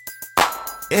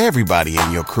Everybody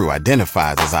in your crew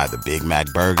identifies as either Big Mac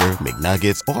Burger,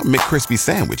 McNuggets, or McCrispy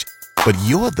Sandwich. But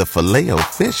you're the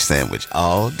Filet-O-Fish Sandwich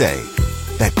all day.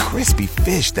 That crispy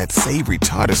fish, that savory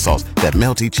tartar sauce, that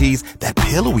melty cheese, that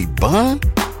pillowy bun.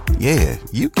 Yeah,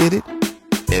 you get it.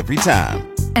 Every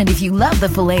time. And if you love the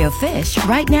Filet-O-Fish,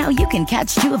 right now you can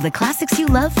catch two of the classics you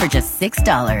love for just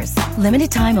 $6.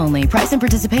 Limited time only. Price and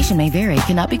participation may vary.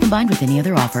 Cannot be combined with any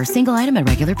other offer. Single item at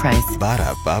regular price.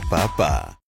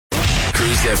 Ba-da-ba-ba-ba.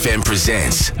 Cruise FM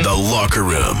presents The Locker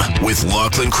Room with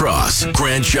Lochlin Cross,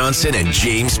 Grant Johnson, and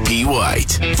James P.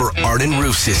 White. For Arden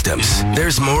Roof Systems,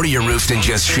 there's more to your roof than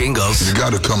just shingles. You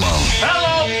gotta come on.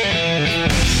 Hello!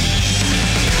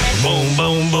 Boom,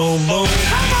 boom, boom, boom.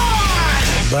 Come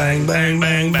on! Bang, bang,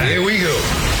 bang, bang. Here we go.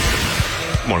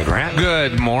 Morning, Grant.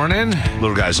 Good morning.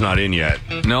 Little guy's not in yet.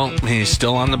 No, he's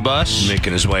still on the bus.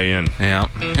 Making his way in. Yeah,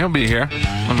 he'll be here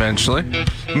eventually.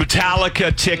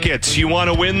 Metallica tickets. You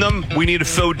want to win them? We need a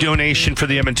food donation for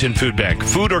the Edmonton Food Bank.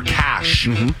 Food or cash.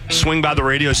 Swing by the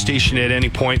radio station at any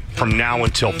point from now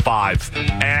until 5.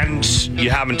 And you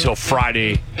have until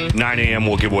Friday, 9 a.m.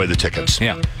 We'll give away the tickets.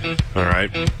 Yeah. All right.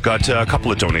 Got a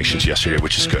couple of donations yesterday,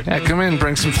 which is good. Yeah, come in,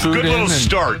 bring some food Good in. little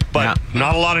start, but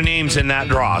not a lot of names in that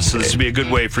draw, so this would be a good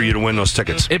way for you to win those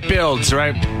tickets. It builds,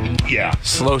 right? Yeah.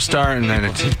 Slow start, and then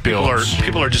it builds.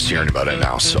 People are just hearing about it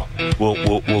now, so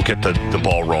we'll get the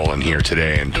ball rolling here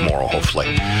today and tomorrow, hopefully.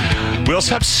 We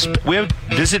also have we have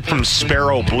visit from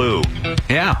Sparrow Blue.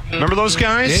 Yeah. Remember those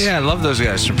guys? Yeah, I love those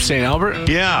guys from St. Albert.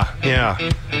 Yeah.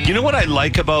 You know what I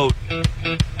like about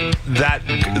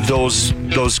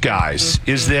those guys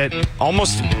is that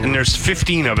almost, and there's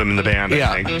 15 of them in the band,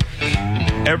 I think.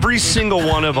 Every single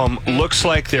one of them looks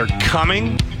like they're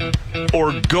coming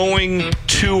or going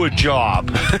to a job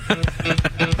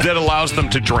that allows them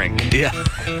to drink. Yeah.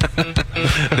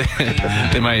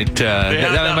 they might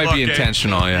that might be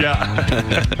intentional,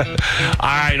 yeah. All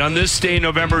right, on this day,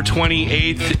 November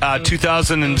 28th,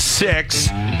 2006,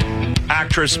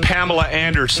 actress Pamela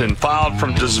Anderson filed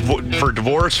for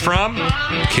divorce from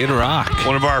Kid Rock.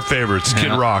 One of our favorites,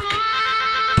 Kid Rock.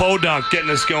 Podunk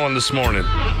getting us going this morning.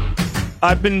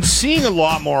 I've been seeing a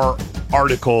lot more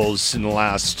articles in the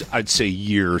last, I'd say,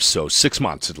 year or so, 6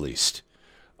 months at least,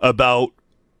 about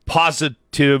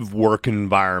positive work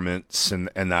environments and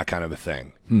that kind of a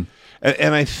thing.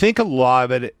 And I think a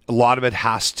lot of it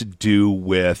has to do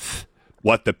with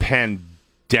what the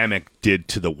pandemic did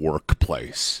to the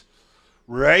workplace,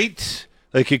 right?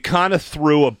 Like it kind of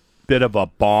threw a bit of a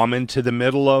bomb into the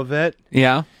middle of it.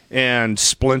 Yeah. And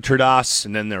splintered us,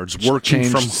 and then there's working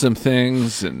from some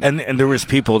things, and there was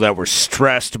people that were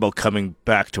stressed about coming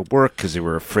back to work because they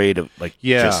were afraid of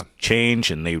just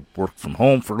change, and they worked from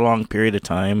home for a long period of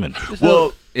time. And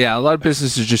a lot of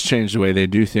businesses just changed the way they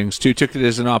do things too. Took it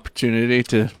as an opportunity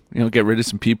to get rid of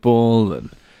some people.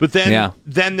 But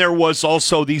then there was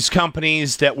also these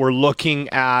companies that were looking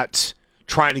at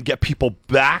trying to get people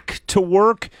back to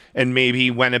work and maybe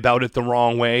went about it the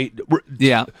wrong way.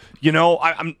 Yeah.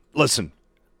 Listen,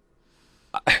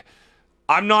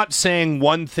 I'm not saying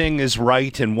one thing is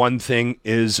right and one thing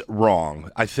is wrong.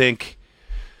 I think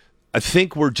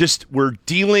we're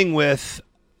dealing with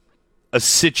a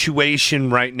situation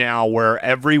right now where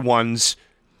everyone's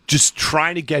just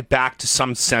trying to get back to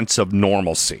some sense of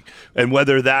normalcy. And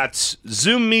whether that's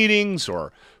Zoom meetings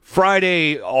or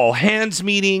Friday all hands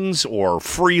meetings or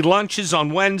free lunches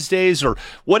on Wednesdays or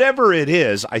whatever it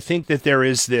is, I think that there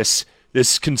is this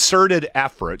concerted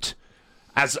effort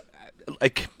as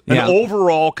an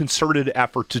overall concerted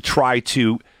effort to try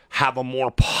to have a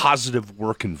more positive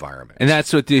work environment. And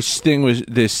that's what this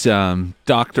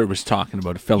doctor was talking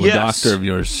about, a fellow doctor of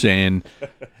yours saying,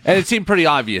 and it seemed pretty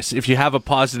obvious, if you have a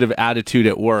positive attitude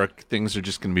at work, things are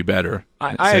just going to be better.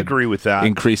 I agree with that.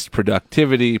 Increased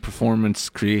productivity, performance,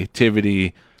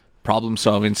 creativity,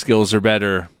 problem-solving skills are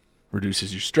better,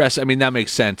 reduces your stress. I mean, that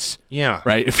makes sense. Yeah.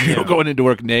 Right? If you're going into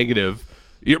work negative,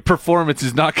 your performance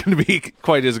is not going to be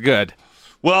quite as good.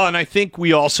 Well, and I think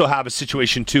we also have a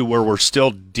situation, too, where we're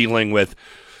still dealing with,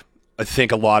 I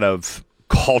think, a lot of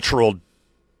cultural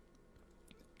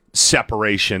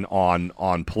separation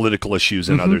on political issues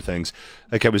and other things.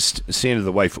 Like I was saying to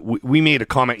the wife, we made a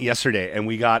comment yesterday, and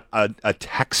we got a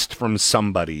text from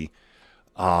somebody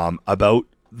about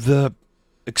the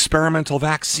experimental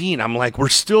vaccine. I'm like, we're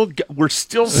still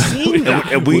seeing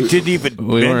that. And we didn't even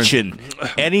mention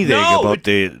anything about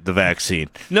the vaccine.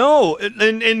 No,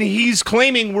 and he's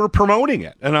claiming we're promoting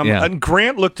it. And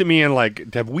Grant looked at me and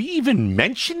like, have we even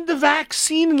mentioned the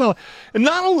vaccine? And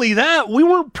not only that, we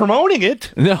weren't promoting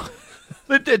it. No.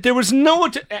 There was no...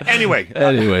 Anyway.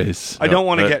 Anyways. I don't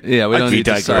want to get... Yeah, we don't need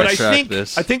to sidetrack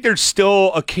this. I think there's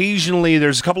still occasionally,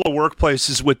 there's a couple of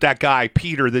workplaces with that guy,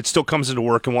 Peter, that still comes into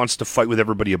work and wants to fight with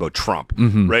everybody about Trump,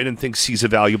 right? And thinks he's a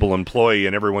valuable employee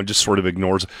and everyone just sort of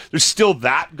ignores. There's still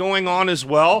that going on as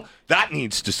well. That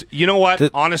needs to... You know what?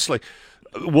 Honestly,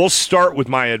 we'll start with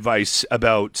my advice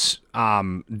about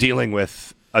dealing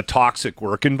with a toxic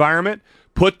work environment.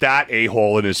 Put that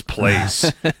a-hole in his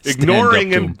place.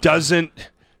 Ignoring him doesn't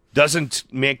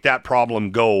make that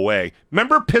problem go away.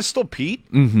 Remember Pistol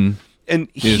Pete? Mm-hmm. And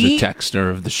he was a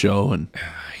texter of the show, and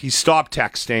he stopped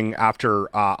texting after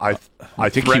I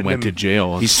think he went to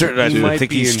jail. I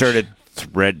think he started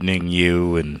threatening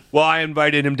you, and I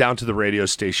invited him down to the radio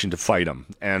station to fight him,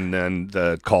 and then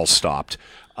the call stopped,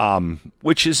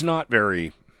 which is not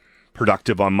very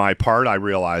productive on my part. I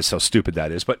realize how stupid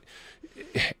that is, but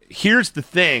here's the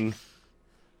thing.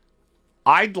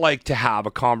 I'd like to have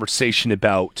a conversation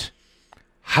about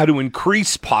how to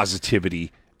increase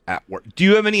positivity at work. Do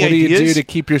you have any ideas? What do you do to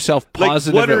keep yourself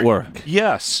positive at work?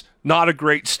 Yes. Not a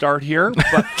great start here,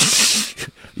 but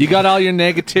you got all your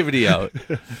negativity out.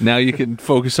 Now you can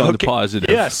focus on the positive.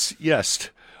 Yes.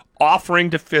 Offering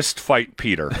to fist fight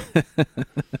Peter.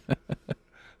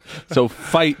 So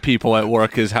fight people at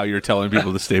work is how you're telling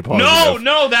people to stay positive.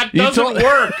 No, that doesn't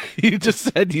work. You just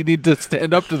said you need to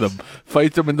stand up to them,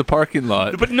 fight them in the parking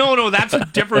lot. But no, that's a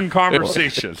different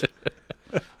conversation.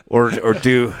 Or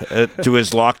do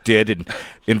as Locke did and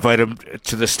invite him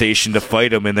to the station to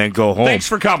fight him and then go home. Thanks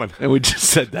for coming. And we just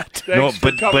said that.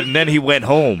 But then he went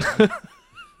home.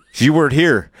 You weren't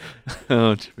here.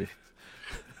 Oh, Jimmy.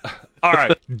 All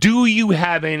right. Do you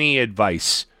have any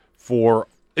advice for...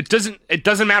 It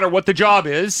doesn't matter what the job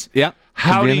is. Yeah.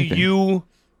 How do you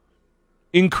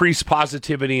increase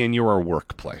positivity in your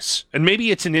workplace? And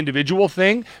maybe it's an individual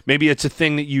thing. Maybe it's a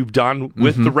thing that you've done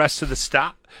with the rest of the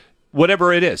staff.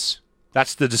 Whatever it is.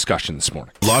 That's the discussion this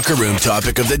morning. Locker room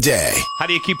topic of the day. How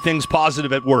do you keep things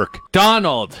positive at work?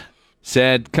 Donald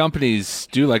said companies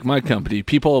do like my company.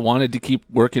 People wanted to keep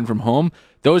working from home.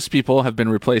 Those people have been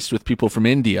replaced with people from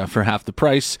India for half the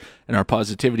price, and our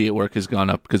positivity at work has gone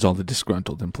up because all the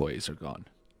disgruntled employees are gone.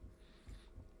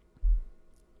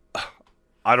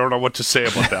 I don't know what to say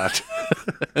about that.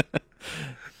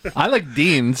 I like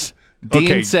Dean's.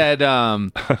 Dean said,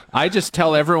 I just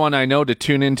tell everyone I know to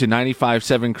tune in to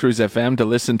 95.7 Cruise FM to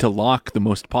listen to Locke, the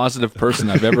most positive person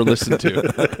I've ever listened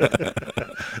to.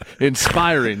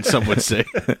 Inspiring, some would say.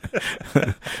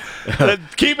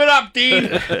 Keep it up,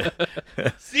 Dean.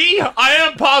 See, I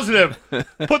am positive.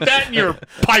 Put that in your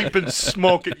pipe and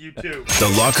smoke it, you too.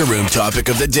 The locker room topic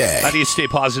of the day. How do you stay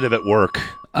positive at work?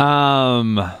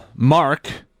 Mark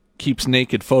keeps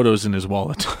naked photos in his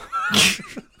wallet.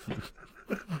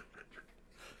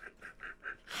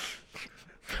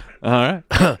 All right.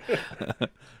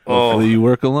 Hopefully you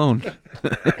work alone.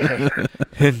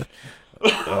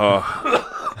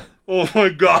 Oh my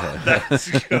God, that's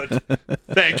good.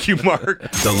 Thank you, Mark.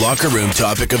 The locker room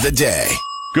topic of the day.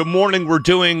 Good morning. We're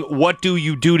doing what do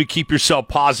you do to keep yourself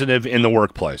positive in the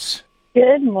workplace?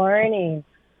 Good morning.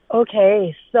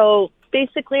 Okay, so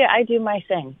basically I do my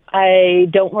thing. I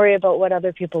don't worry about what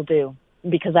other people do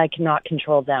because I cannot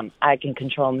control them. I can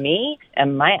control me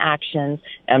and my actions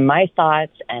and my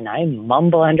thoughts, and I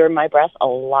mumble under my breath a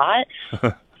lot,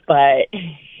 but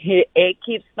it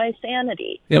keeps my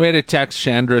sanity. Yeah, we had a text.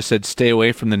 Chandra said, stay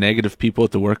away from the negative people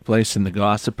at the workplace and the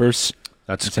gossipers.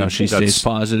 That's how she stays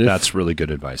positive. That's really good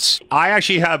advice. I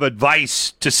actually have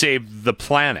advice to save the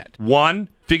planet. 1,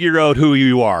 figure out who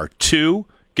you are. 2,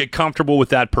 get comfortable with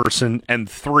that person. And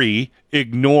 3,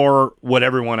 ignore what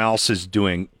everyone else is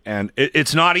doing. And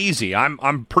it's not easy.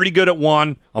 I'm pretty good at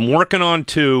 1. I'm working on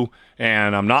 2.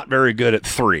 And I'm not very good at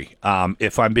 3,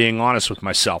 if I'm being honest with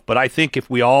myself. But I think if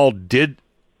we all did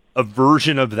a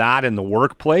version of that in the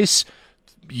workplace,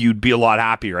 you'd be a lot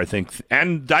happier, I think.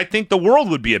 And I think the world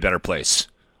would be a better place.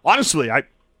 Honestly, I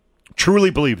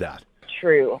truly believe that.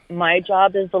 True. My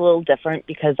job is a little different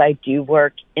because I do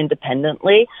work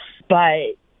independently,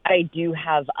 but I do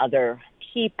have other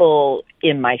people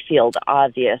in my field,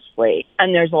 obviously.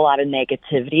 And there's a lot of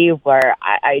negativity where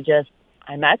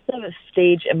I'm at the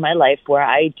stage in my life where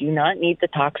I do not need the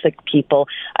toxic people.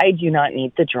 I do not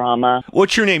need the drama.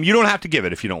 What's your name? You don't have to give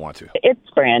it if you don't want to. It's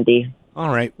Brandy. All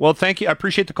right. Well, thank you. I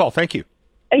appreciate the call. Thank you.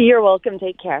 You're welcome.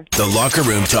 Take care. The locker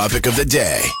room topic of the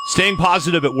day. Staying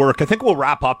positive at work. I think we'll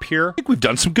wrap up here. I think we've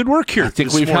done some good work here. I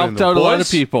think we've helped out a lot of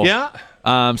people. Yeah.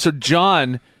 So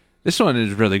John, this one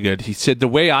is really good. He said, the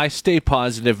way I stay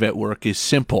positive at work is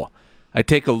simple. I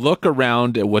take a look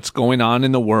around at what's going on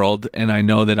in the world, and I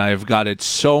know that I've got it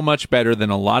so much better than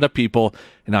a lot of people,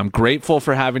 and I'm grateful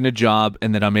for having a job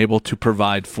and that I'm able to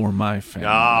provide for my family.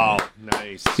 Oh,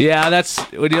 nice. Yeah, that's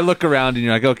when you look around and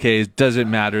you're like, okay, does it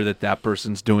matter that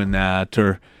person's doing that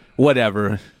or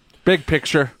whatever? Big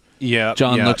picture. Yeah,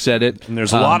 John looks at it. And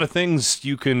there's a lot of things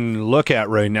you can look at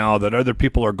right now that other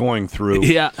people are going through.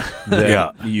 Yeah.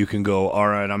 That you can go, all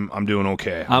right, I'm doing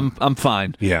okay. I'm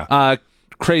fine. Yeah.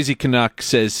 Crazy Canuck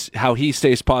says how he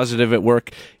stays positive at work.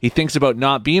 He thinks about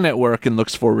not being at work and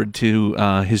looks forward to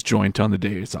his joint on the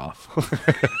days off.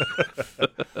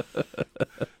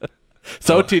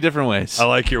 So 2 different ways. I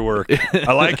like your work.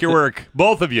 I like your work.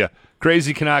 Both of you.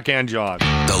 Crazy Canuck and John.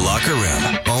 The Locker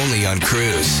Room, only on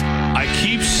Cruise. I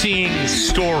keep seeing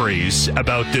stories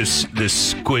about this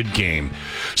Squid Game.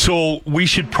 So we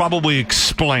should probably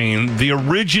explain. The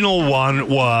original one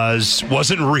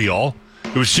wasn't real.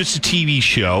 It was just a TV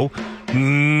show.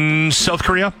 South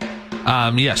Korea?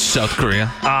 Yes, South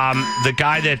Korea. The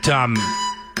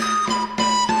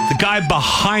guy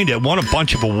behind it won a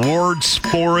bunch of awards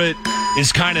for it,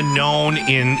 is kind of known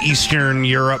in Eastern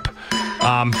Europe.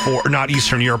 For not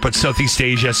Eastern Europe, but Southeast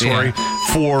Asia,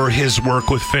 for his work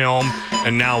with film,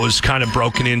 and now is kind of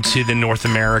broken into the North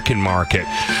American market.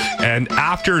 And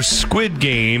after Squid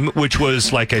Game, which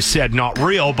was, like I said, not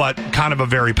real, but kind of a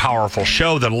very powerful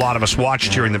show that a lot of us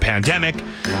watched during the pandemic,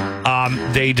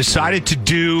 they decided to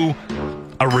do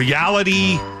a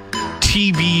reality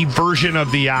TV version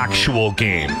of the actual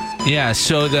game. Yeah,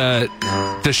 so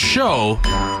the show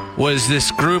was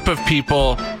this group of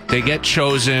people. They get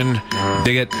chosen.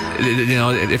 They get,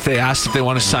 if they ask if they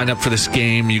want to sign up for this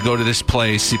game, you go to this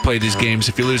place, you play these games.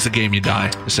 If you lose the game, you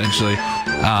die, essentially.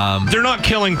 They're not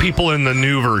killing people in the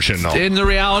new version, though. In the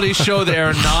reality show, they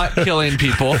are not killing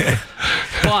people,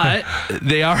 but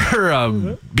they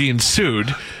are being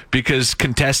sued because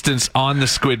contestants on the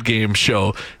Squid Game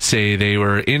show say they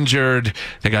were injured,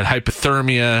 they got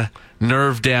hypothermia,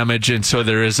 nerve damage, and so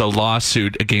there is a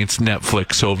lawsuit against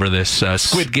Netflix over this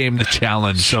Squid Game, the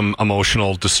challenge. Some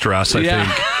emotional distress, I think.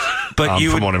 But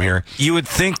from what I'm hearing, you would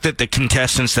think that the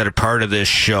contestants that are part of this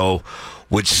show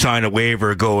would sign a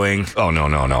waiver going, oh,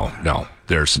 no.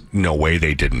 There's no way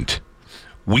they didn't.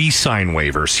 We sign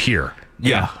waivers here.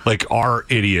 Yeah. Like our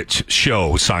idiot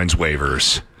show signs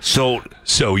waivers. So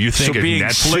you think a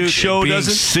Netflix show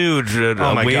doesn't? Sued,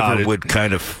 a waiver would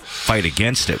kind of fight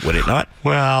against it, would it not?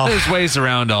 Well, there's ways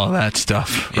around all that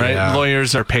stuff, right? Yeah.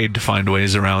 Lawyers are paid to find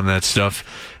ways around that stuff.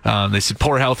 They said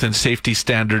poor health and safety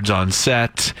standards on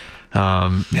set.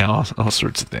 All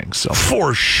sorts of things. So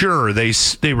for sure,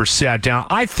 they were sat down.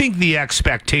 I think the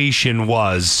expectation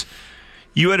was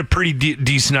you had a pretty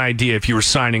decent idea if you were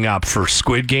signing up for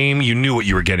Squid Game. You knew what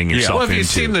you were getting yourself well, if into. you've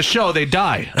seen the show, they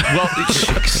die. Well,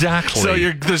 exactly. So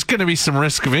there's going to be some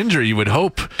risk of injury, you would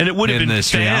hope. And it would have in been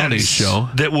this reality show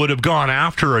that would have gone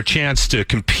after a chance to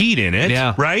compete in it.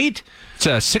 Yeah. Right? It's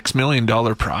a $6 million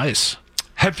prize.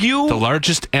 Have you... The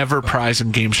largest ever prize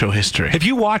in game show history. Have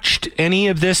you watched any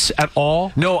of this at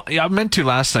all? No, I meant to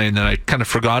last night and then I kind of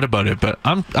forgot about it, but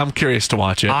I'm curious to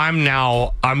watch it.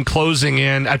 I'm closing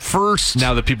in. At first...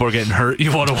 Now that people are getting hurt,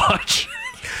 you want to watch?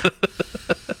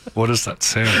 What does that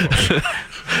say?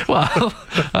 Well,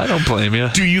 I don't blame you.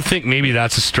 Do you think maybe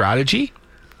that's a strategy?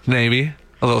 Maybe.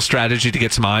 A little strategy to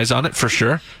get some eyes on it, for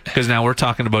sure. Because now we're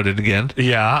talking about it again.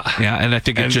 Yeah. Yeah, and I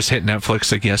think it just hit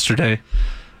Netflix like yesterday.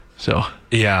 So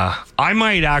yeah, I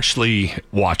might actually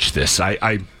watch this.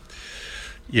 I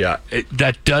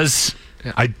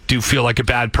do feel like a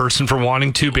bad person for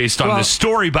wanting to, based on this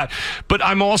story, but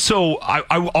I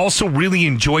also really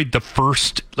enjoyed the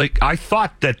first. Like, I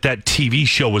thought that TV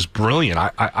show was brilliant.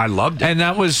 I loved it, and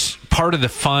that was part of the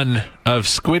fun of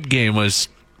Squid Game was.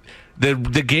 The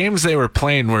games they were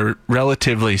playing were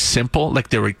relatively simple, like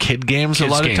they were kid games a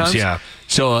lot of times. Yeah.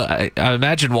 So I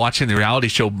imagine watching the reality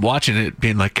show, watching it,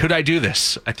 being like, could I do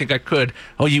this? I think I could.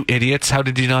 Oh, you idiots. How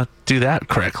did you not do that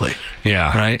correctly?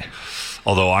 Yeah. Right?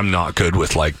 Although I'm not good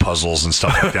with like puzzles and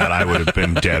stuff like that, I would have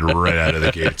been dead right out of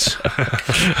the gates.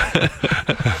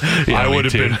 I would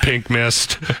have been pink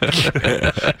mist.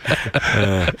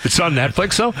 It's on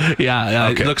Netflix, though? Yeah,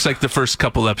 okay. It looks like the first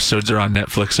couple episodes are on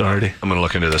Netflix already. I'm going to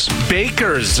look into this.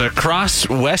 Bakers across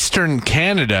Western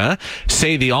Canada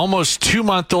say the almost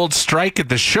 2-month-old strike at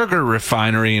the sugar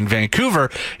refinery in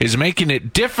Vancouver is making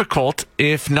it difficult,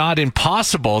 if not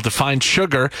impossible, to find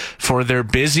sugar for their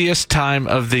busiest time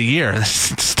of the year.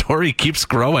 This story keeps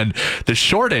growing. The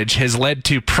shortage has led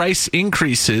to price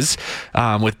increases,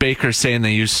 with bakers saying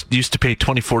they used to pay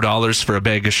 $24 for a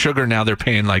bag of sugar. Now they're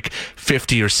paying like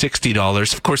 $50 or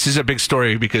 $60. Of course, this is a big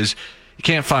story because You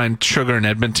can't find sugar in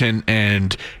Edmonton,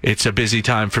 and it's a busy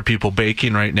time for people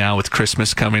baking right now with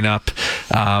Christmas coming up.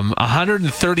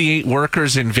 138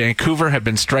 workers in Vancouver have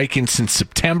been striking since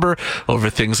September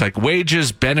over things like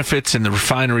wages, benefits, and the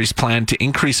refinery's plan to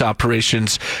increase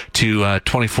operations to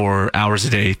 24 hours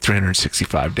a day,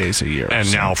 365 days a year.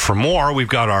 And now for more, we've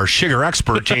got our sugar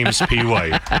expert, James P.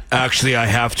 White. Actually, I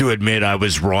have to admit I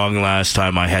was wrong last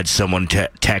time. I had someone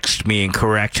text me and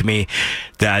correct me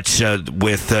that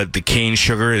with the cane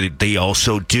sugar, they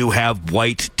also do have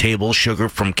white table sugar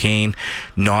from cane,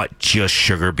 not just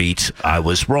sugar beets. I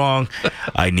was wrong.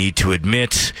 I need to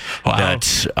admit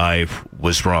that I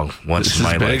was wrong once in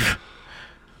my life.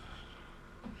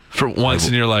 For once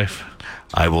in your life.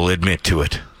 I will admit to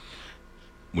it.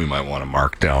 We might want to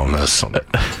mark down this.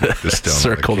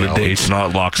 Circle the date. It's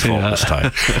not Locke's fault this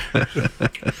time.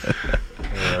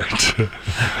 All right.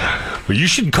 Well, you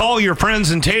should call your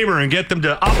friends in Tabor and get them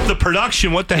to up the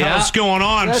production. What the hell's going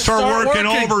on? Let's start working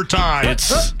overtime.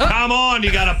 Come on,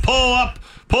 you got to pull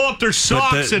up their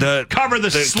socks and cover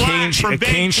the slack from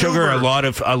cane sugar. A lot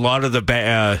of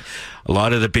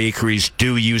the bakeries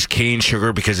do use cane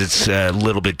sugar because it's a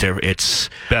little bit different. It's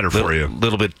better for you. A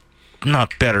little bit.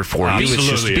 Not better for you.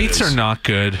 Absolutely, beets are not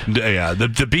good. Yeah,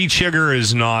 the beet sugar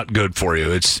is not good for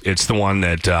you. It's the one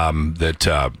that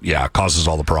causes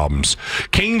all the problems.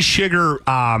 Cane sugar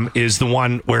is the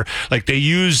one where like they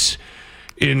use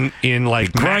in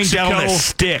like grind Mexico, down a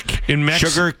stick. In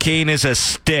sugar cane is a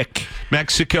stick.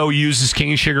 Mexico uses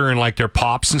cane sugar in like their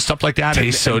pops and stuff like that.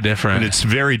 Tastes so different. And it's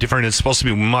very different. It's supposed to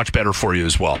be much better for you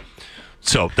as well.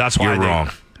 So that's why you're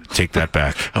wrong. Take that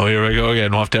back. Oh, here we go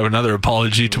again. We'll have to have another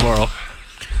apology tomorrow.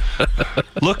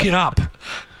 Look it up.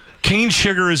 Cane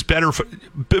sugar is better for...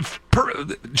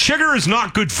 Sugar is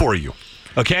not good for you,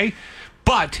 okay?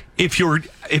 But if you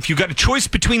got a choice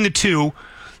between the two,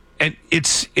 and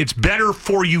it's better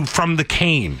for you from the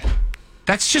cane.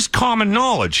 That's just common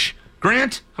knowledge.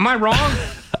 Grant, am I wrong?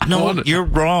 No, you're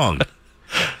wrong.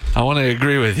 I want to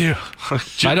agree with you.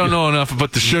 I don't know enough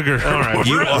about the sugar. All right,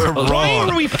 you are wrong. Why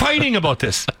are we fighting about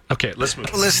this? Okay, let's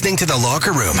move. Listening to The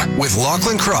Locker Room with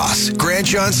Lochlin Cross, Grant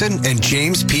Johnson, and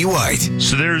James P. White.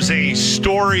 So there's a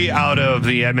story out of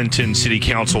the Edmonton City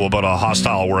Council about a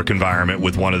hostile work environment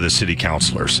with one of the city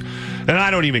councilors. And I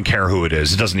don't even care who it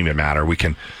is. It doesn't even matter. We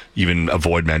can even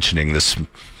avoid mentioning this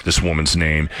woman's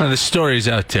name. Well, the story's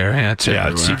out there.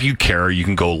 Yeah, see if you care, you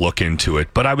can go look into it.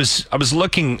 But I was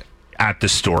looking at the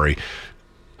story.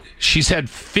 She's had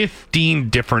 15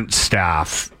 different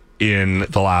staff in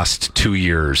the last 2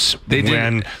 years.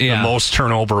 The most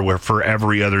turnover for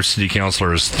every other city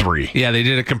councilor is 3. Yeah, they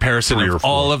did a comparison of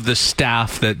all of the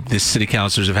staff that the city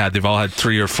councilors have had. They've all had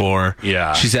 3 or 4.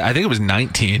 Yeah. She said, I think it was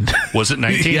 19. Was it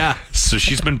 19? Yeah. So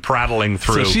she's been prattling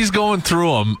through. So she's going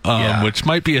through them, which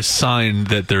might be a sign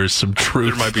that there's some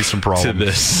truth. There might be some problems to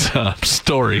this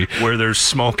story. Where there's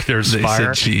smoke, there's they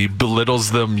fire. Said she belittles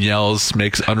them, yells,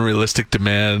 makes unrealistic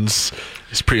demands,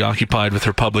 is preoccupied with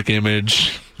her public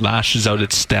image, lashes out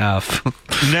at staff.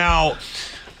 Now,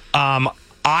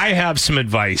 I have some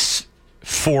advice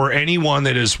for anyone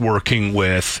that is working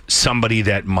with somebody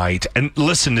that might, and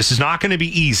listen, this is not going to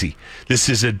be easy. This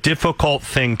is a difficult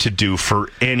thing to do for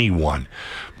anyone,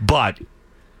 but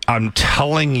I'm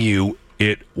telling you,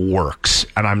 it works.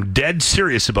 And I'm dead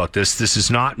serious about this. This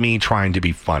is not me trying to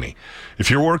be funny.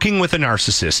 If you're working with a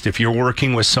narcissist, if you're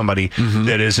working with somebody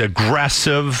that is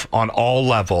aggressive on all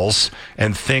levels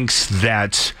and thinks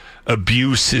that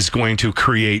abuse is going to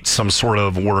create some sort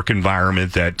of work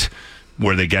environment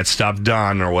where they get stuff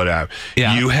done or whatever,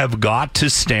 you have got to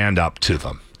stand up to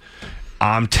them.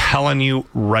 I'm telling you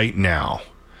right now.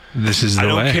 This is the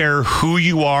way. I don't care who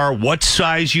you are, what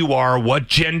size you are, what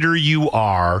gender you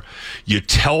are. You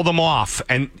tell them off.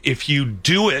 And if you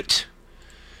do it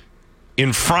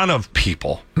in front of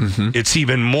people, it's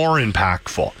even more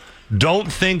impactful.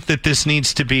 Don't think that this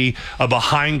needs to be a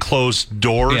behind closed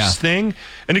doors thing.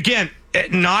 And again,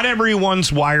 not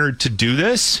everyone's wired to do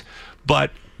this,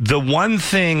 but the one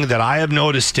thing that I have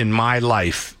noticed in my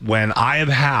life when I have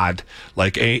had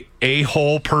like a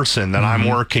whole person that I'm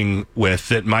working with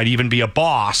that might even be a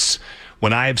boss,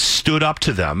 when I have stood up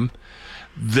to them,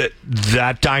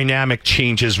 that dynamic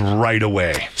changes right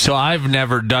away. So I've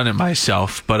never done it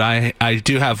myself, but I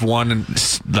do have one,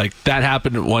 like that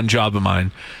happened at one job of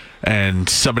mine, and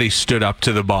somebody stood up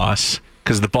to the boss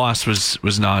because the boss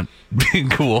was not being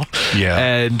cool. Yeah.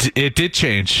 And it did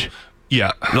change.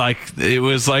 Yeah, like it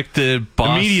was like the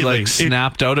boss like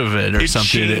snapped out of it or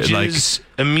something. It changes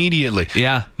immediately.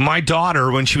 Yeah, my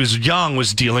daughter, when she was young,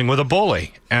 was dealing with a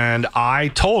bully, and I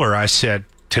told her, I said,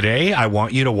 today I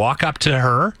want you to walk up to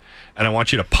her, and I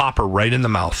want you to pop her right in the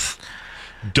mouth.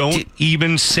 Don't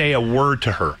even say a word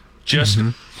to her. Just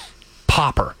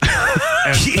pop her.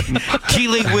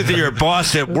 Dealing with your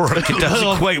boss at work, it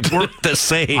doesn't quite work the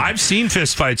same. I've seen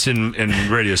fistfights in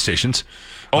radio stations.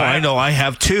 Oh, I know. I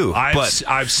have too.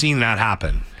 I've seen that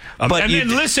happen. But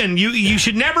listen, you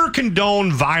should never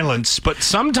condone violence, but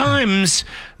sometimes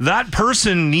that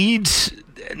person needs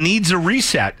a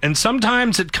reset, and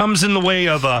sometimes it comes in the way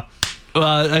of a...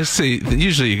 Well, I see.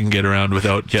 Usually you can get around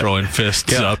without throwing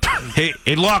fists up. Hey,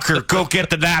 Locker, go get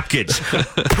the napkins.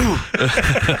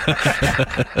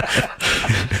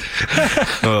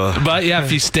 But yeah,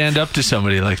 if you stand up to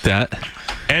somebody like that.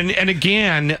 And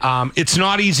again, it's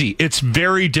not easy. It's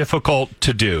very difficult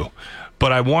to do.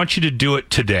 But I want you to do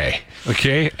it today,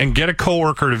 okay? And get a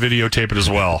coworker to videotape it as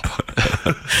well.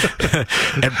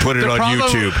 And put it on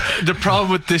YouTube. The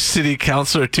problem with this city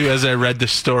councilor, too, as I read the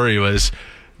story, was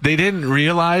they didn't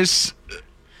realize,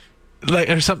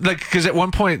 or something, because at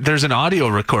one point there's an audio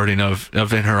recording of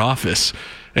in her office,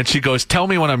 and she goes, "Tell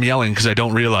me when I'm yelling because I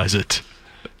don't realize it."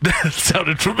 That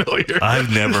sounded familiar.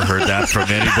 I've never heard that from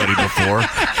anybody before.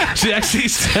 She actually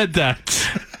said that.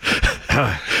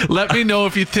 Let me know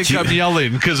if you think I'm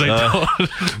yelling because I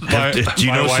don't. Do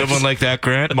you know someone like that,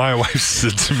 Grant? My wife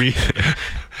said to me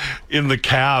in the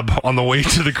cab on the way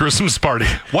to the Christmas party,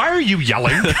 "Why are you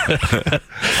yelling?"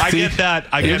 I get that.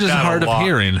 I get just that hard a lot. of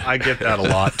hearing. I get that a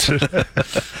lot.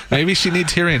 Maybe she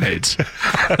needs hearing aids.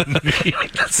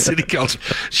 City council.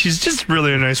 She's just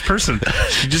really a nice person.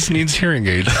 She just needs hearing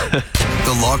aids.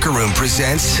 The Locker Room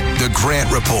presents The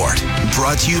Grant Report,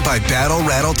 brought to you by Battle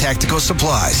Rattle Tactical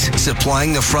Supplies,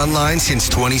 supplying the front line since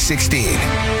 2016.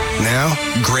 Now,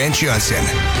 Grant Johnson.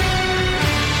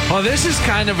 Well, this is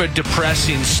kind of a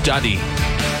depressing study.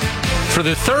 For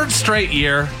the third straight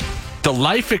year, the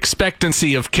life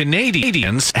expectancy of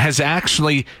Canadians has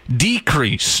actually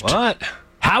decreased. What?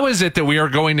 How is it that we are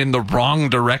going in the wrong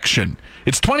direction?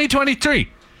 It's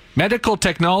 2023. Medical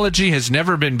technology has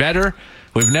never been better.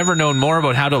 We've never known more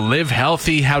about how to live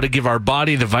healthy, how to give our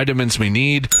body the vitamins we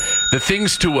need, the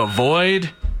things to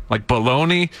avoid, like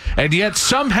bologna, and yet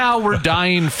somehow we're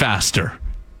dying faster.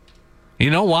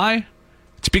 You know why?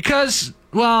 It's because,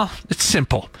 well, it's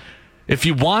simple. If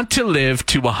you want to live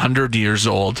to 100 years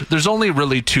old, there's only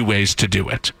really two ways to do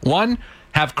it. One,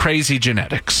 have crazy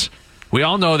genetics. We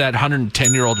all know that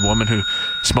 110-year-old woman who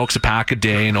smokes a pack a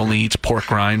day and only eats pork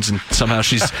rinds, and somehow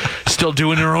she's still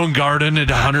doing her own garden at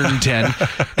 110.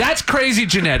 That's crazy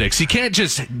genetics. You can't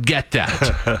just get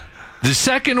that. The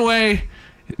second way,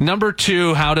 number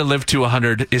two, how to live to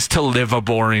 100, is to live a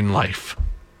boring life.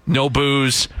 No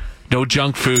booze, no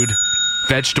junk food,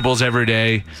 vegetables every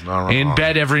day, in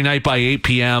bed every night by 8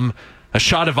 p.m., a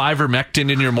shot of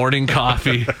ivermectin in your morning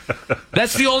coffee.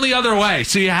 That's the only other way.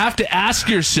 So you have to ask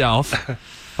yourself,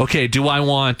 okay, do I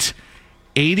want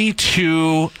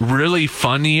 82 really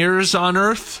fun years on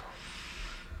Earth?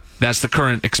 That's the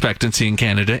current expectancy in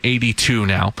Canada, 82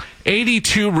 now.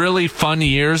 82 really fun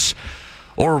years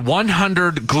or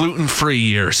 100 gluten-free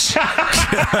years?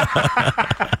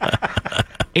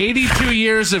 82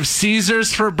 years of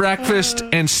Caesars for breakfast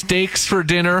and steaks for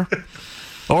dinner,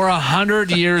 or 100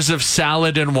 years of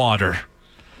salad and water?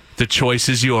 The choice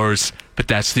is yours, but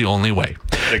that's the only way.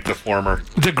 Take the former.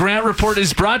 The Grant Report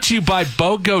is brought to you by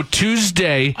BOGO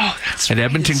Tuesday at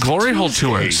Edmonton Glory Hole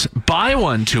Tours. Buy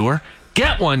one tour,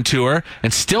 get one tour,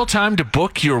 and still time to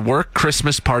book your work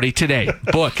Christmas party today.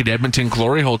 Book at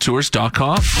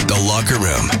EdmontonGloryHoleTours.com. The Locker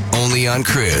Room, only on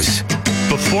Cruise.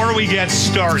 Before we get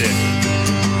started,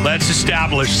 let's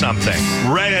establish something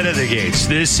right out of the gates.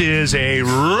 This is a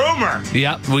rumor.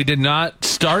 Yeah, we did not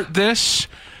start this.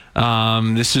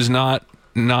 This is not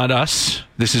us.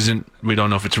 This isn't, we don't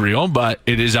know if it's real, but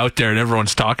it is out there and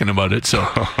everyone's talking about it, so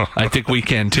I think we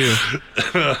can too.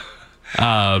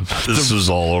 This was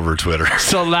all over Twitter.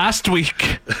 So last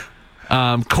week,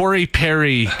 Corey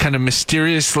Perry kind of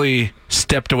mysteriously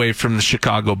stepped away from the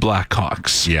Chicago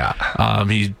Blackhawks. Yeah.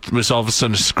 He was all of a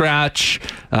sudden a scratch.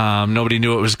 Nobody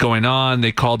knew what was going on.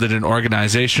 They called it an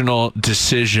organizational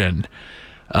decision.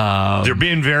 They're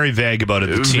being very vague about it,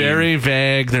 the team. Very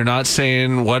vague. They're not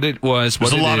saying what it was, what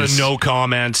There's it a lot is. of no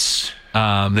comments.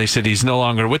 They said he's no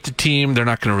longer with the team. They're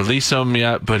not going to release him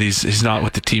yet, but he's not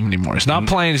with the team anymore. He's not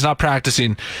playing. He's not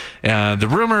practicing. The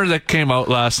rumor that came out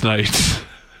last night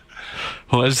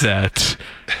was that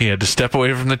he had to step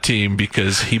away from the team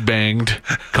because he banged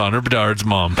Connor Bedard's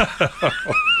mom.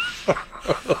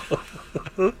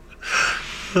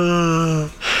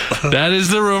 That is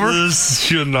the rumor. This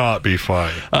should not be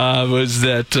funny. Was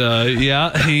that,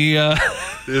 he...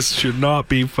 This should not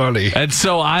be funny. And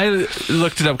so I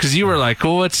looked it up because you were like,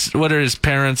 well, what are his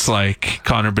parents like,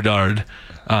 Connor Bedard?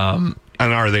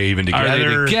 And are they even together? Are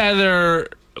they together?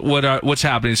 What's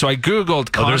happening? So I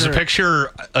Googled Connor. There's a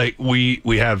picture.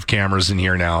 We have cameras in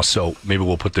here now, so maybe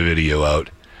we'll put the video out.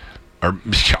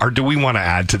 Or do we want to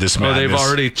add to this madness? They've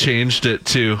already changed it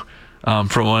to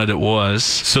from what it was.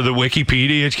 So the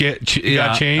Wikipedia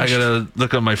got changed? I got to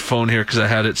look on my phone here because I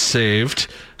had it saved.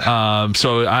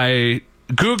 So I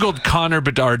Googled Connor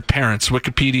Bedard parents.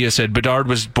 Wikipedia said Bedard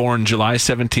was born July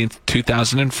 17th,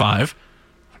 2005.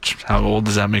 How old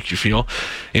does that make you feel?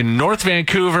 In North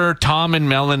Vancouver, Tom and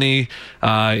Melanie,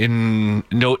 in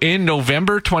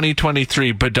November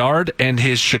 2023, Bedard and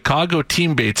his Chicago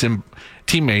teammates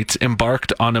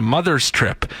embarked on a mother's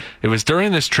trip. It was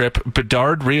during this trip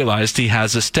Bedard realized he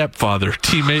has a stepfather,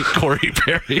 teammate Corey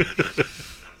Perry.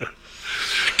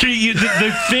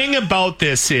 The thing about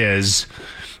this is...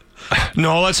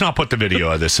 No, let's not put the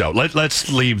video of this out.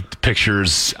 Let's leave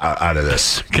pictures out of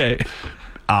this. Okay.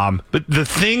 But the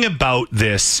thing about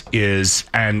this is,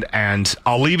 and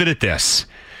I'll leave it at this,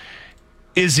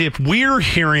 is if we're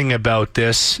hearing about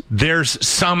this, there's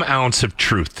some ounce of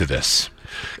truth to this.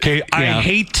 Okay, yeah. I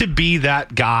hate to be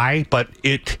that guy, but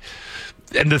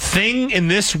and the thing in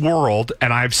this world,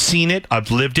 and I've seen it,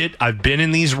 I've lived it, I've been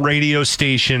in these radio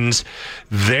stations,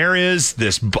 there is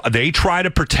this, they try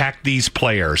to protect these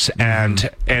players,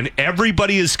 and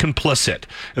everybody is complicit.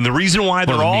 And the reason why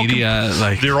they're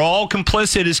all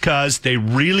complicit is because they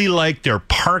really like their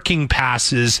parking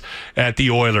passes at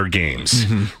the Oiler games,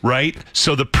 right?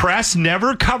 So the press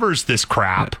never covers this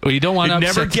crap. Well, you don't want to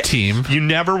upset the team. You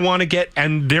never want to get,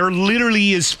 and there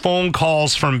literally is phone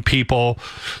calls from people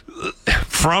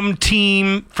from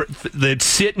team that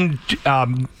sit in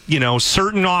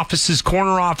certain offices,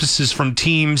 corner offices from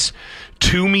teams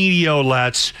to media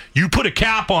outlets. You put a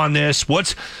cap on this.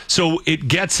 So it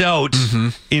gets out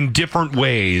in different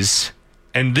ways.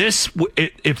 And this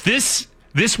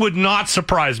would not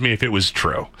surprise me if it was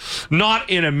true. Not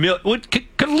in a look at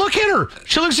her.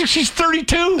 She looks like she's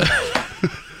 32.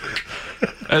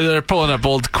 They're pulling up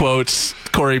old quotes.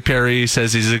 Corey Perry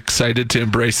says he's excited to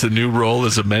embrace the new role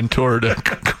as a mentor to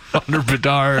Connor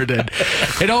Bedard, and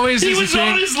it always he was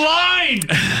on his line.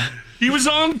 He was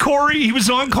on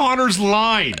Connor's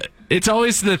line. It's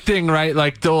always the thing, right?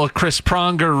 Like the old Chris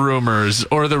Pronger rumors,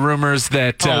 or the rumors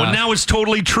that... and now it's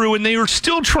totally true, and they were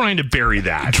still trying to bury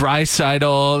that.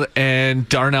 Draisaitl and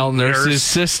Darnell Nurse's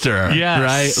sister, yes.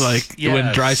 Right? Like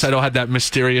when Draisaitl had that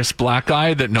mysterious black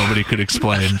eye that nobody could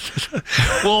explain.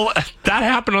 Well, that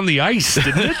happened on the ice,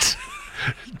 didn't it?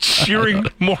 During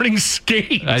morning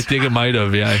skate. I think it might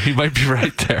have, yeah. He might be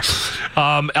right there.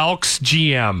 Elks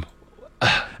GM.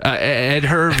 Ed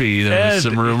Hervey, there was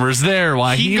some rumors there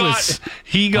why he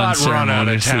got run out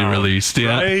of town, released.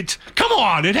 Yeah, right? Come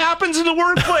on, it happens in the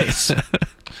workplace.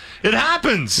 It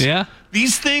happens. Yeah,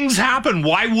 these things happen.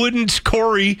 Why wouldn't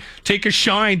Corey take a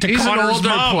shine to He's Connor's an older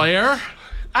mom? Player?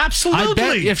 Absolutely.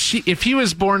 I bet if he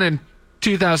was born in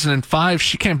 2005,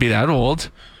 she can't be that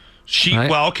old. Right?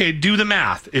 Well, okay, do the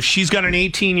math. If she's got an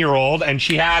 18-year-old and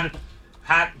she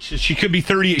could be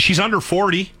 30. She's under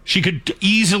 40. She could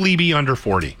easily be under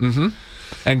 40. Mm-hmm.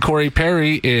 And Corey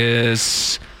Perry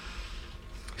is...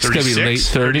 He's going to be late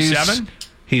 30s. 37?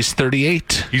 He's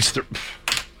 38.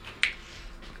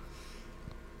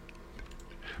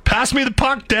 Pass me the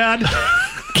puck, Dad.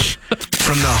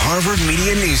 From the Harvard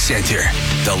Media News Center,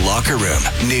 the Locker Room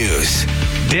News.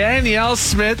 Danielle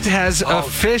Smith has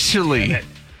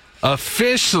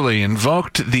officially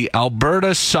invoked the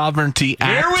Alberta Sovereignty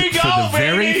Act for the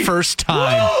very first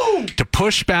time to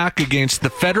push back against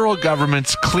the federal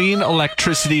government's clean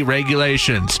electricity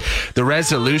regulations. The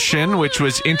resolution, which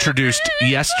was introduced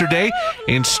yesterday,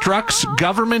 instructs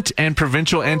government and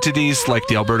provincial entities like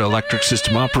the Alberta Electric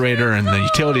System Operator and the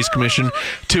Utilities Commission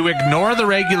to ignore the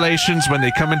regulations when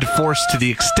they come into force to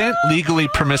the extent legally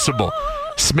permissible.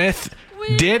 Smith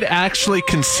did actually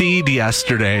concede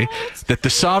yesterday that the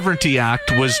Sovereignty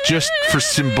Act was just for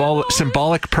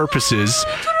symbolic purposes,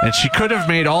 and she could have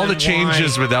made all the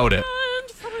changes without it.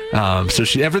 So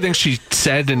everything she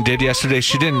said and did yesterday,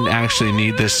 she didn't actually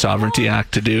need this Sovereignty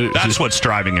Act to do. That's what's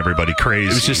driving everybody crazy.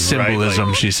 It was just symbolism,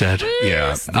 right? She said.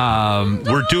 Yeah.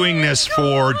 We're doing this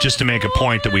just to make a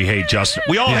point that we hate Justin.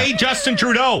 We all hate Justin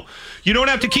Trudeau. You don't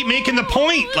have to keep making the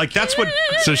point. Like, that's what...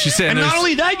 So she said... And not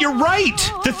only that, you're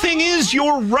right. The thing is,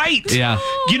 you're right. Yeah.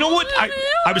 You know what?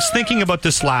 I was thinking about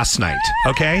this last night,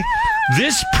 okay?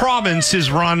 This province is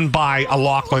run by a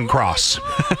Lochlin Cross.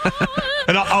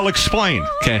 And I'll explain.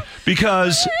 Okay.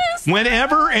 Because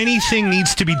whenever anything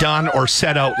needs to be done or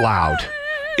said out loud,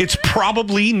 it's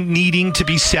probably needing to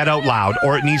be said out loud,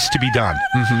 or it needs to be done.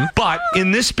 Mm-hmm. But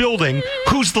in this building,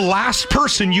 who's the last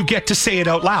person you get to say it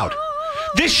out loud?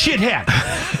 This shithead.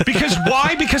 Because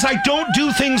why? Because I don't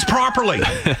do things properly.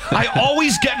 I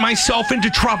always get myself into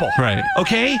trouble. Right.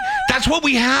 Okay? That's what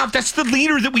we have. That's the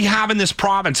leader that we have in this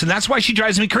province. And that's why she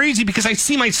drives me crazy, because I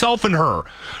see myself in her.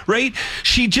 Right?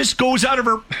 She just goes out of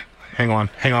her... Hang on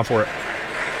for it.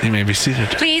 You may be seated.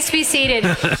 Please be seated.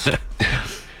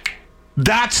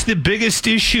 That's the biggest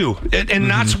issue. And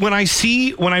that's when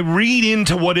I read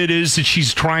into what it is that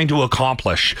she's trying to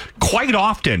accomplish. Quite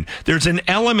often, there's an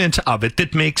element of it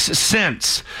that makes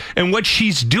sense. And what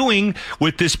she's doing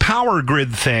with this power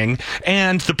grid thing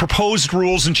and the proposed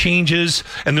rules and changes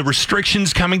and the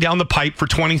restrictions coming down the pipe for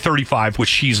 2035, which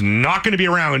she's not going to be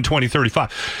around in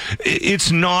 2035,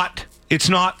 it's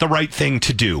not the right thing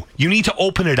to do. You need to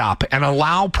open it up and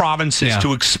allow provinces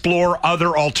to explore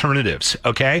other alternatives,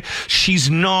 okay? She's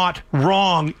not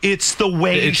wrong. It's the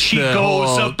way she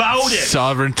goes about it.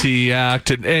 Sovereignty Act.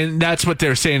 And that's what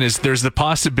they're saying is there's the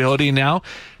possibility now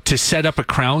to set up a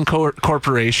crown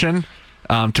corporation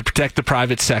to protect the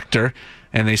private sector.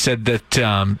 And they said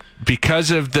that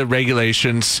because of the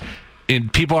regulations,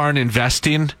 people aren't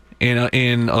investing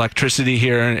in electricity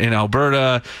here in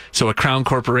Alberta. So a crown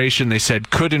corporation, they said,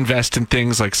 could invest in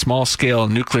things like small-scale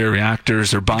nuclear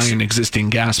reactors or buying existing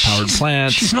gas-powered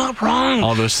plants. She's not wrong.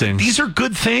 All those things. These are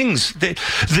good things.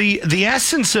 The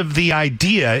essence of the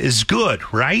idea is good,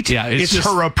 right? Yeah, it's just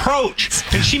her approach.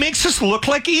 And she makes us look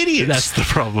like idiots. That's the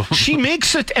problem. She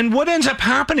makes it, and what ends up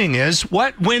happening is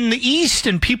when the East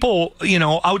and people,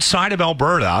 outside of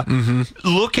Alberta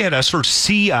look at us or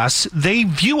see us, they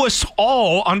view us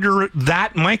all under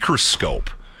that microscope.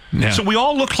 Yeah. So we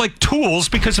all look like tools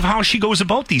because of how she goes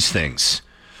about these things.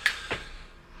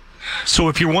 So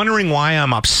if you're wondering why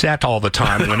I'm upset all the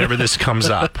time whenever this comes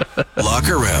up.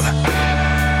 Locker Room.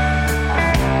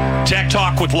 Tech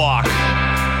Talk with Locke.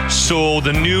 So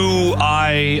the new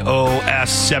iOS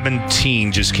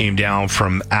 17 just came down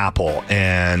from Apple,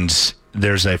 and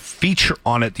there's a feature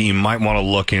on it that you might want to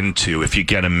look into if you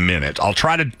get a minute. I'll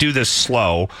try to do this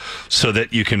slow so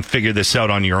that you can figure this out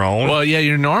on your own. Well, yeah,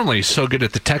 you're normally so good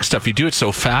at the tech stuff. You do it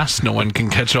so fast, no one can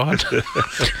catch on.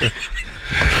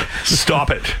 Stop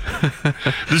it.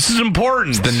 This is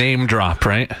important. It's the name drop,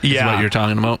 right? Yeah. Is what you're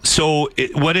talking about. So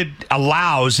what it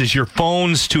allows is your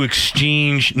phones to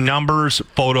exchange numbers,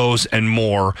 photos, and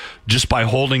more just by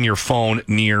holding your phone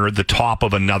near the top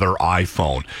of another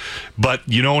iPhone. But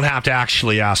you don't have to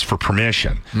actually ask for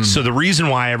permission. So the reason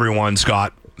why everyone's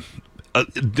got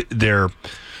their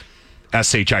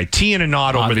SHIT in a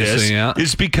nod over this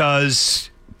is because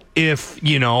if,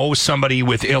 somebody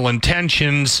with ill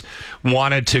intentions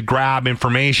wanted to grab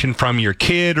information from your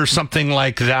kid or something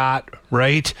like that,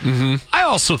 right? I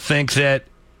also think that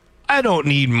I don't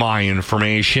need my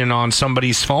information on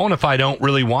somebody's phone if I don't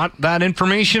really want that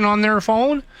information on their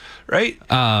phone, right?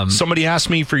 Somebody asked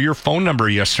me for your phone number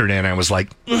yesterday, and I was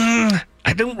like,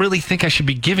 I don't really think I should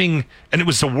be giving, and it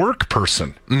was a work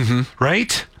person,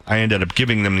 right? I ended up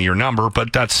giving them your number,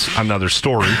 but that's another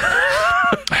story.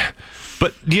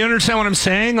 But do you understand what I'm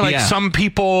saying? Like some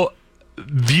people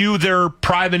view their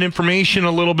private information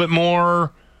a little bit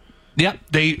more. Yep.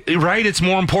 Right? It's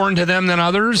more important to them than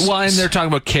others. Well, and they're talking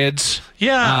about kids.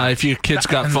 Yeah. If your kids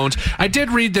got phones. I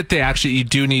did read that you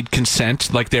do need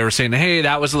consent. Like they were saying, hey,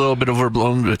 that was a little bit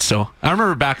overblown. But so I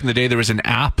remember back in the day, there was an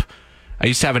app. I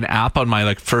used to have an app on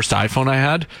my first iPhone I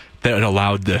had that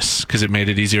allowed this because it made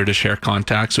it easier to share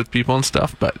contacts with people and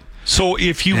stuff. But so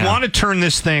if you want to turn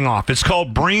this thing off, it's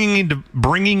called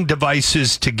bringing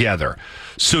devices together.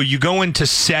 So you go into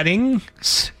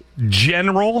settings,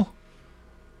 general,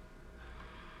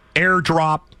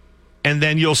 AirDrop, and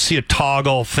then you'll see a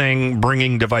toggle thing,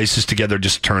 bringing devices together.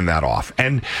 Just turn that off.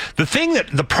 And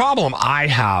the problem I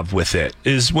have with it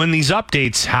is when these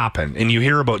updates happen and you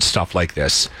hear about stuff like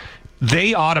this,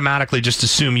 they automatically just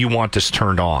assume you want this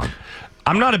turned on.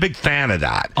 I'm not a big fan of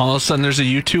that. All of a sudden, there's a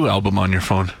U2 album on your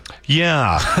phone.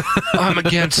 Yeah, I'm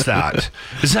against that.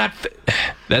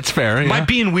 That's fair. Am I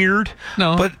being weird?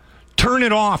 No. But turn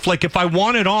it off. Like, if I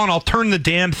want it on, I'll turn the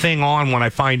damn thing on when I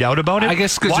find out about it. I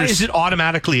guess why is it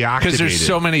automatically activated? Because there's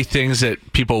so many things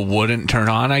that people wouldn't turn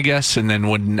on, I guess, and then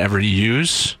wouldn't ever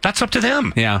use. That's up to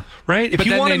them. Yeah. Right? But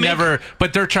then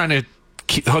but they're trying to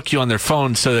hook you on their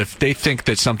phone, so if they think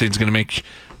that something's going to make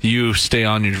you stay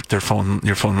on your phone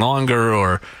longer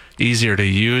or easier to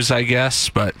use, I guess.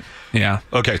 But yeah.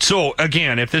 Okay. So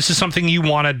again, if this is something you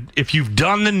wanted, if you've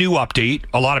done the new update,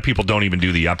 a lot of people don't even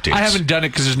do the updates. I haven't done it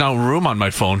because there's no room on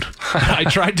my phone. I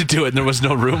tried to do it and there was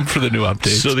no room for the new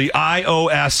update. So the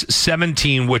iOS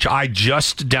 17, which I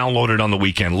just downloaded on the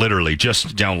weekend, literally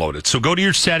just downloaded. So go to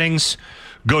your settings,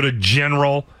 go to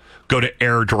general, go to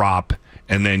AirDrop,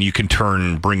 and then you can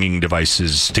turn bringing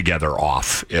devices together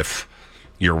off if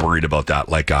you're worried about that,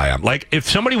 like I am. Like, if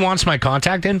somebody wants my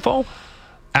contact info,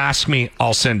 ask me,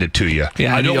 I'll send it to you.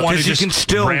 Yeah, I don't want to you just can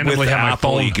still, randomly with have my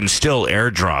Apple, phone. you can still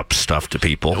airdrop stuff to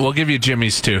people. We'll give you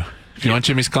Jimmy's too. If you want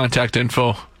Jimmy's contact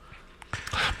info.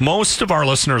 Most of our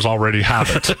listeners already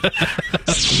have it. And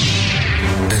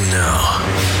now,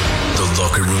 the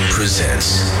Locker Room presents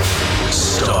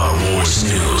Star Wars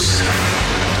News.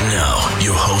 Now,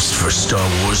 your host for Star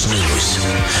Wars News,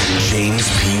 James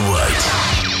P.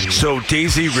 White. So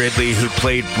Daisy Ridley, who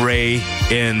played Rey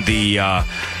in the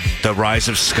Rise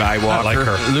of Skywalker. I like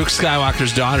her. Luke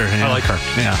Skywalker's daughter. Yeah. I like her.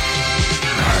 Yeah.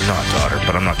 Not daughter,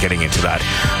 but I'm not getting into that.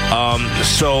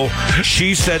 So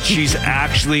she said she's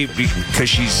actually, because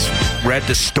she's read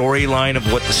the storyline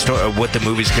of what the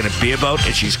movie's going to be about,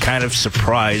 and she's kind of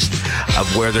surprised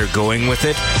of where they're going with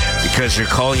it, because they're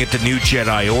calling it the New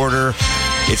Jedi Order.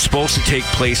 It's supposed to take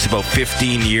place about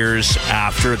 15 years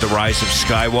after the Rise of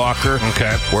Skywalker,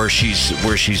 okay, where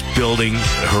she's building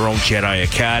her own Jedi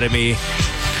Academy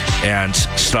and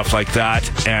stuff like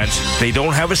that. And they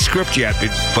don't have a script yet,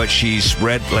 but she's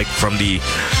read, like, from the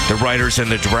writers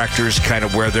and the directors kind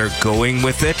of where they're going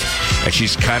with it, and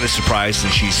she's kind of surprised,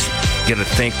 and she's going to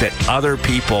think that other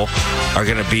people are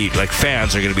going to be, like,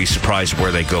 fans are going to be surprised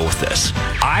where they go with this.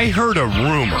 I heard a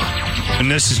rumor, and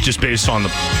this is just based on the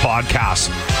podcast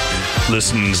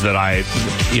listens that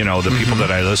the people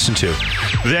that I listen to,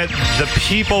 that the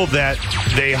people that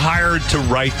they hired to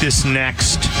write this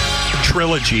next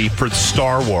trilogy for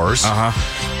Star Wars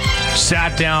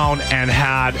sat down and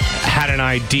had an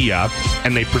idea,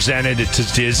 and they presented it to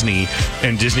Disney,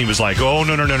 and Disney was like, oh,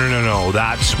 no,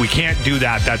 we can't do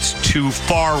that. That's too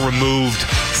far removed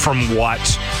from what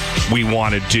we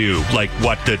want to do, like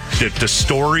what the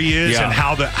story is, and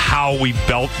how we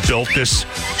built this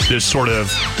sort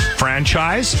of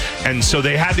franchise. And so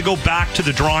they had to go back to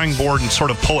the drawing board and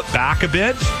sort of pull it back a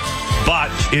bit,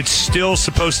 but it's still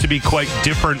supposed to be quite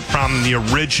different from the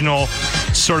original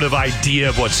sort of idea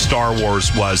of what Star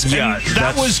Wars was. Yeah, and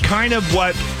that was kind of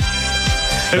what...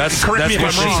 Correct me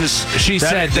if I'm wrong. She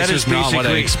said that this is not what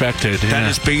I expected. That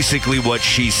is basically what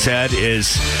she said,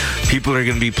 is people are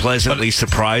going to be pleasantly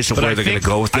surprised at where they're going to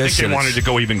go with this. I think they wanted to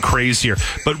go even crazier.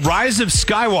 But Rise of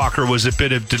Skywalker was a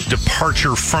bit of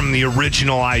departure from the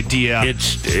original idea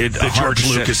that George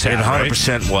Lucas had. It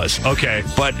 100% was. Okay.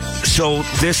 But so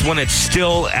this one, it's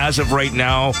still, as of right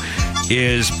now,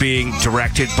 is being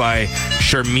directed by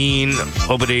Sharmeen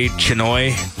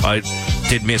Obaid-Chinoy.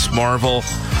 Did Miss Marvel.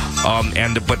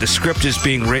 But the script is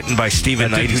being written by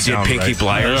Stephen Knight, who did Pinky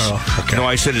Blinders. Okay. No,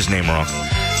 I said his name wrong.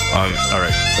 All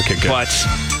right. Okay, good.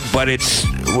 But it's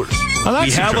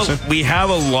we have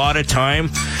a lot of time,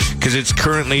 because it's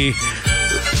currently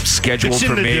scheduled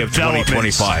for May of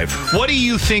 2025. What do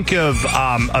you think of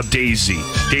Daisy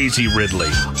Ridley?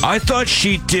 I thought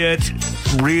she did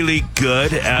really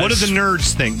good. What do the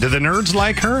nerds think? Do the nerds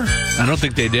like her? I don't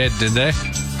think they did they?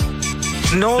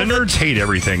 No, the nerds hate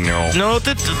everything. No,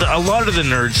 a lot of the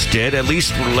nerds did. At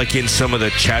least, like, in some of the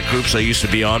chat groups I used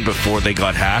to be on before they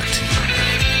got hacked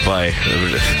by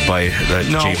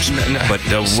James. But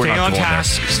we're not going there.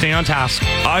 Stay on task.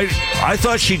 I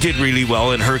thought she did really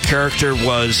well, and her character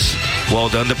was well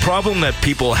done. The problem that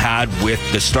people had with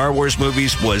the Star Wars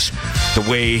movies was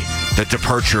the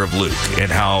departure of Luke and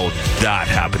how that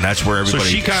happened. That's where everybody so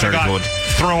she kind of got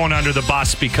thrown under the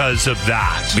bus because of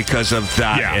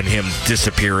that. Yeah. And him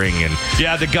disappearing. And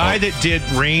the guy that did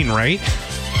Rain, right?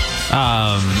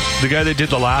 The guy that did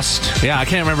the last... Yeah, I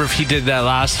can't remember if he did that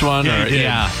last one.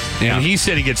 Yeah. And he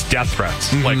said he gets death threats.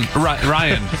 Mm-hmm. Like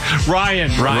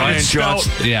Ryan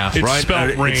Johnson. It's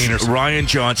spelled Rain. Ryan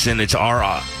Johnson. It's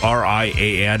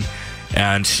Rian.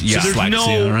 And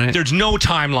so there's no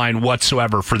timeline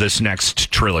whatsoever for this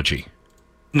next trilogy.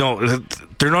 No,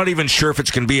 they're not even sure if it's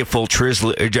going to be a full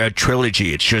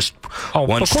trilogy. It's just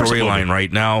one storyline right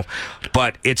now.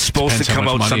 But it's supposed to come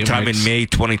out sometime in May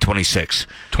 2026.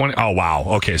 Oh, wow.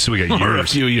 Okay, so we got years. We're a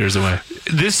few years away.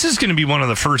 This is going to be one of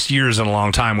the first years in a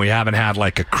long time we haven't had,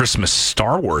 like, a Christmas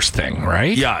Star Wars thing,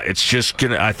 right? Yeah, it's just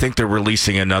going to... I think they're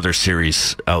releasing another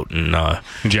series out in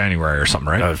January or something,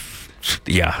 right?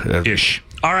 Ish.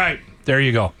 All right. There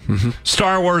you go. Mm-hmm.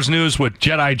 Star Wars news with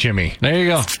Jedi Jimmy. There you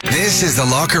go. This is the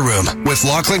Locker Room with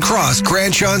Lochlin Cross,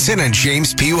 Grant Johnson, and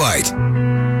James P. White.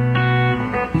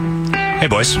 Hey,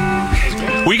 boys.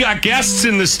 We got guests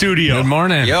in the studio. Good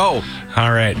morning. Yo.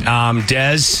 All right.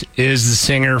 Dez is the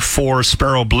singer for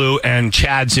Sparrow Blue, and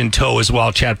Chad's in tow as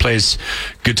well. Chad plays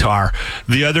guitar.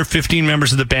 The other 15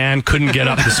 members of the band couldn't get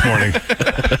up this morning.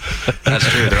 That's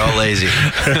true. They're all lazy.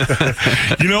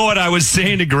 You know what I was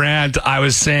saying to Grant? I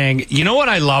was saying, you know what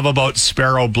I love about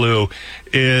Sparrow Blue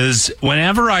is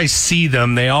whenever I see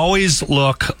them, they always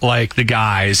look like the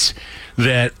guys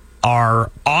that are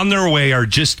on their way, are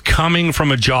just coming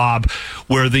from a job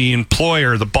where the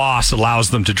employer, the boss,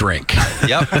 allows them to drink.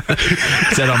 Yep.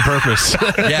 Is that on purpose?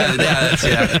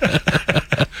 Yeah.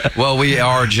 Well, we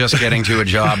are just getting to a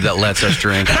job that lets us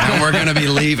drink, and we're going to be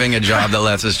leaving a job that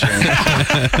lets us drink.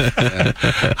 Yeah.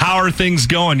 How are things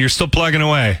going? You're still plugging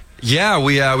away. Yeah,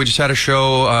 we just had a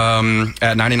show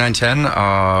at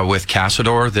 9910 with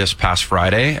Casador this past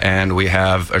Friday, and we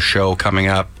have a show coming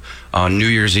up on New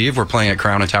Year's Eve. We're playing at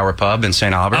Crown and Tower Pub in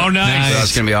St. Albert. Oh, nice. So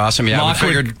that's going to be awesome. Yeah,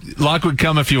 Locke would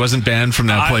come if he wasn't banned from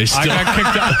that place. I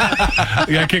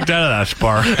got kicked out of that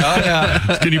spar. Oh,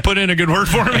 yeah. Can you put in a good word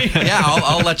for me? Yeah,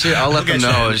 I'll let them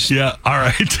know. Yeah, all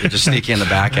right. Just sneak you in the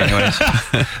back anyways.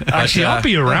 Actually, I'll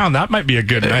be around. That might be a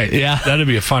good night. Yeah. That'd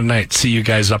be a fun night. See you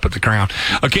guys up at the Crown.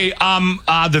 Okay,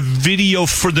 the video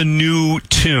for the new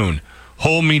tune,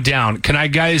 Hold Me Down. Can I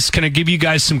give you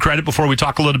guys some credit before we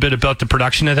talk a little bit about the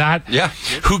production of that? Yeah.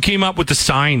 Who came up with the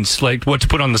signs? Like, what to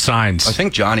put on the signs? I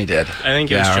think Johnny did. I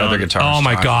think it was John. Our other guitarist. Oh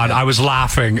my God, I was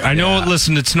laughing. I know,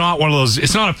 listen, it's not one of those,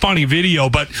 it's not a funny video,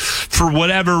 but for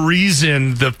whatever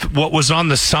reason, what was on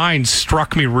the signs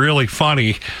struck me really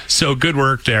funny. So good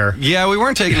work there. Yeah, we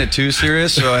weren't taking it too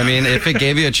serious. So, I mean, if it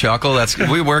gave you a chuckle,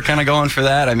 we were kind of going for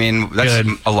that. I mean, that's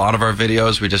Good. a lot of our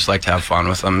videos. We just like to have fun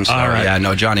with them. So, All right. yeah,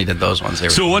 no, Johnny did those ones.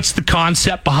 So what's the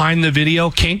concept behind the video?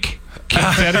 Kink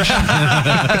fetish?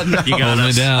 You got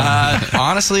us.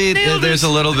 Honestly, there's a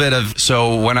little bit of...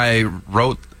 So when I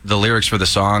wrote the lyrics for the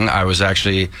song, I was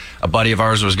actually... A buddy of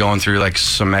ours was going through like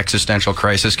some existential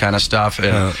crisis kind of stuff.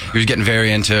 And he was getting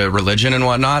very into religion and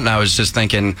whatnot. And I was just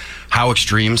thinking how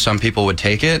extreme some people would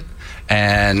take it.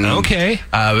 And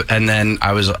and then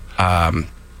I was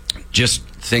just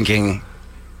thinking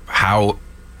how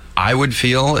I would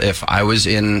feel if I was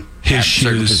in his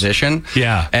certain position.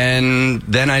 Yeah. And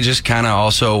then I just kind of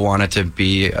also wanted to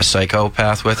be a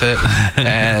psychopath with it.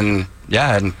 and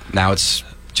now it's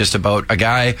just about a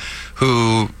guy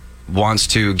who wants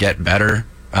to get better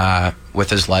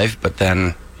with his life, but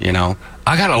then, you know...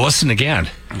 I gotta listen again.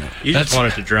 You just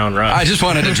wanted to drown Russ. I just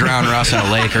wanted to drown Russ in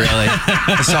a lake, really.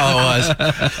 That's all it was.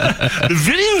 The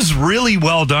video's really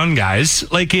well done, guys.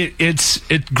 Like, it's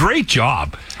great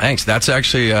job. Thanks. That's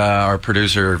actually our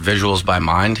producer, Visuals by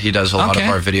Mind. He does a lot of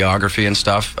our videography and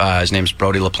stuff. His name's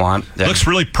Brody LaPlante. Looks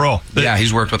really pro. Yeah,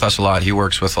 he's worked with us a lot. He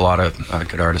works with a lot of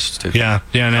good artists, too. Yeah,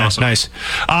 nice, Awesome. nice.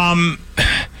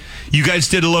 You guys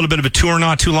did a little bit of a tour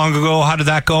not too long ago. How did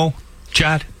that go,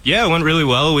 Chad? Yeah, it went really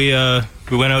well. We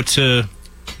went out to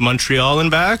Montreal and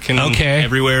back, and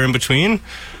everywhere in between.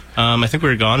 I think we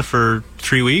were gone for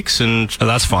 3 weeks, and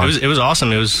that's fun. It was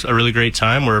awesome. It was a really great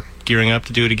time. We're gearing up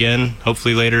to do it again,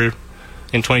 hopefully later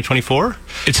in 2024.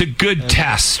 It's a good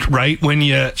test, right? When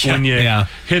you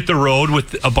hit the road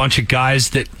with a bunch of guys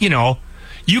that, you know,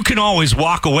 you can always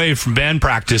walk away from band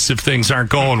practice if things aren't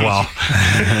going well.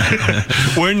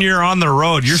 When you're on the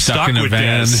road, you're stuck in a with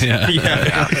van. Des. Yeah.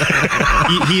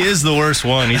 He is the worst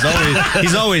one.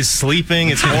 He's always sleeping.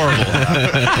 It's horrible.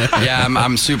 Yeah,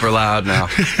 I'm super loud now.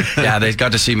 Yeah, they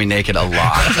got to see me naked a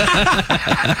lot.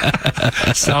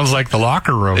 Sounds like the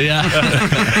locker room. Yeah.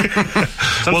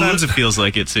 Sometimes it feels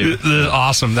like it too.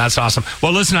 Awesome. That's awesome.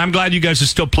 Well, listen, I'm glad you guys are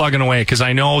still plugging away, because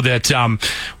I know that,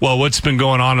 what's been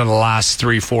going on in the last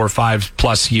 3, 4, 5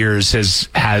 plus years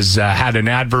has had an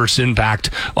adverse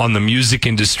impact on the music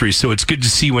industry. So it's good to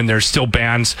see when there's still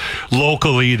bands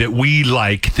locally that we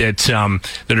like that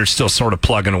are still sort of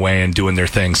plugging away and doing their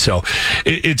thing. So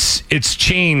it's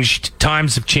changed.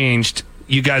 Times have changed.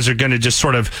 You guys are going to just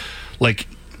sort of like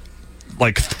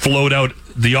float out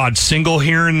the odd single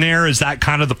here and there. Is that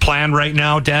kind of the plan right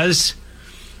now, Des?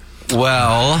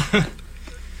 Well,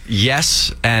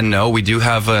 yes and no. We do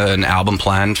have an album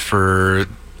planned for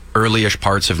early-ish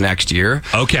parts of next year.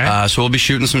 Okay. So we'll be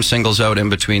shooting some singles out in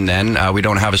between then. We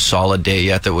don't have a solid date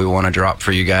yet that we want to drop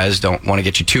for you guys. Don't want to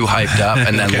get you too hyped up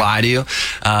and then lie to you.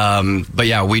 But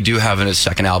yeah, we do have a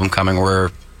second album coming.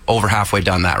 We're over halfway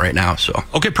done that right now. So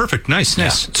okay, perfect, nice.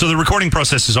 So the recording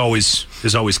process is always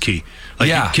key. Like,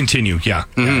 Yeah. you continue. Yeah.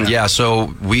 Yeah.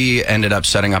 So we ended up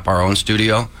setting up our own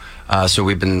studio. So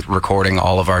we've been recording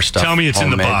all of our stuff. Tell me it's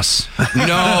homemade. in the bus. No,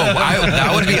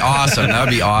 that would be awesome. That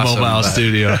would be awesome. Mobile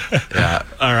studio. Yeah.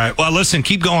 All right. Well, listen,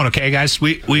 keep going, okay, guys?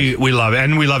 We love it,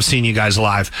 and we love seeing you guys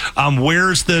live.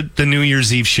 Where's the New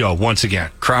Year's Eve show once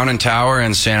again? Crown and Tower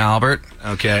in St. Albert.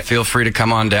 Okay. Feel free to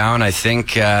come on down. I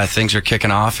think things are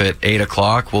kicking off at 8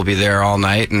 o'clock. We'll be there all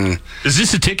night. And is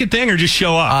this a ticket thing or just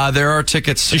show up? There are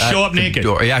tickets. Just show up naked.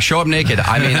 Door. Yeah, show up naked.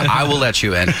 I mean, I will let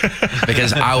you in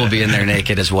because I will be in there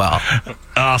naked as well.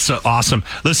 Awesome.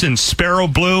 Listen, Sparrow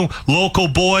Blue, Local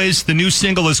Boys. The new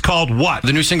single is called what?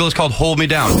 The new single is called Hold Me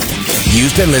Down.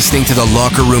 You've been listening to the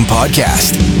Locker Room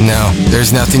Podcast. No,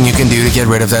 there's nothing you can do to get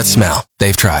rid of that smell.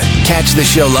 They've tried. Catch the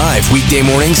show live weekday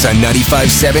mornings on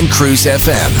 95.7 Cruise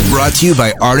FM. Brought to you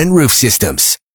by Arden Roof Systems.